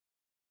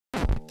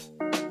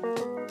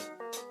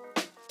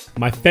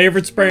My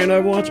favorite spray in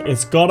Overwatch,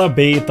 it's gotta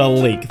be the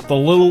leak. The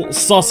little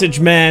sausage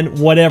man,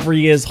 whatever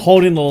he is,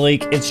 holding the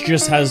leak. It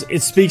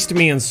speaks to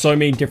me on so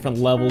many different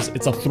levels.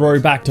 It's a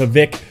throwback to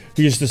Vic,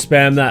 who used to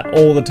spam that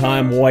all the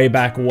time way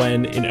back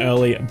when in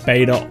early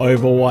beta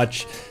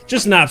Overwatch.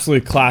 Just an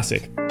absolute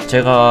classic.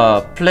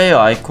 제가 플레이어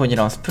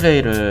아이콘이랑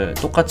스프레이를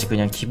똑같이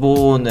그냥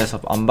기본에서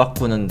안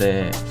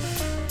바꾸는데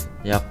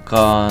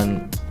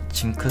약간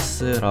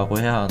징크스라고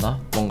해야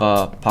하나?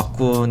 뭔가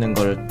바꾸는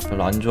걸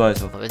별로 안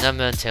좋아해서.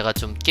 왜냐면 제가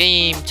좀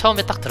게임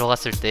처음에 딱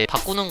들어갔을 때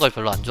바꾸는 걸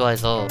별로 안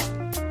좋아해서.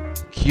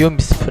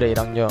 귀요미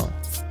스프레이랑요.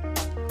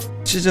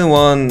 시즌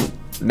 1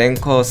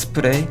 랭커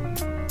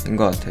스프레이인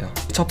것 같아요.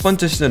 첫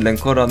번째 시즌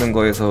랭커라는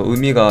거에서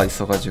의미가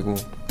있어가지고.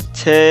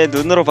 제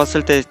눈으로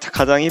봤을 때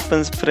가장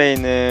이쁜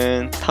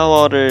스프레이는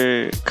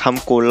타워를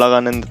감고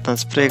올라가는 듯한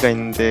스프레이가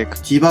있는데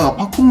디바가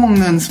팝콘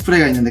먹는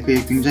스프레이가 있는데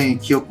그게 굉장히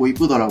귀엽고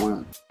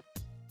이쁘더라고요.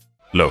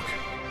 Look,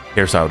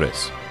 here's how it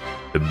is.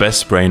 The best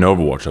spray in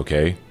Overwatch,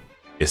 okay,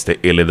 is the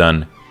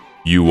Illidan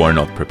You Are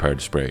Not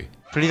Prepared spray.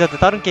 블리자드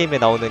다른 게임에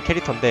나오는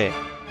캐릭터인데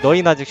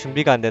너희는 아직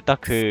준비가 안 됐다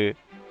그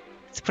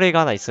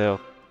스프레이가 하나 있어요.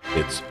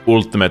 It's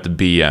ultimate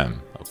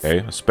BM,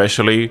 okay?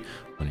 Especially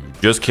when you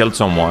just killed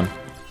someone,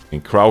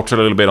 you can crouch a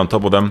little bit on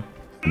top of them,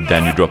 and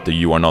then you drop the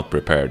You Are Not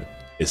Prepared.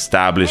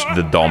 Establish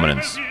the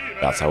dominance.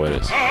 That's how it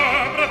is.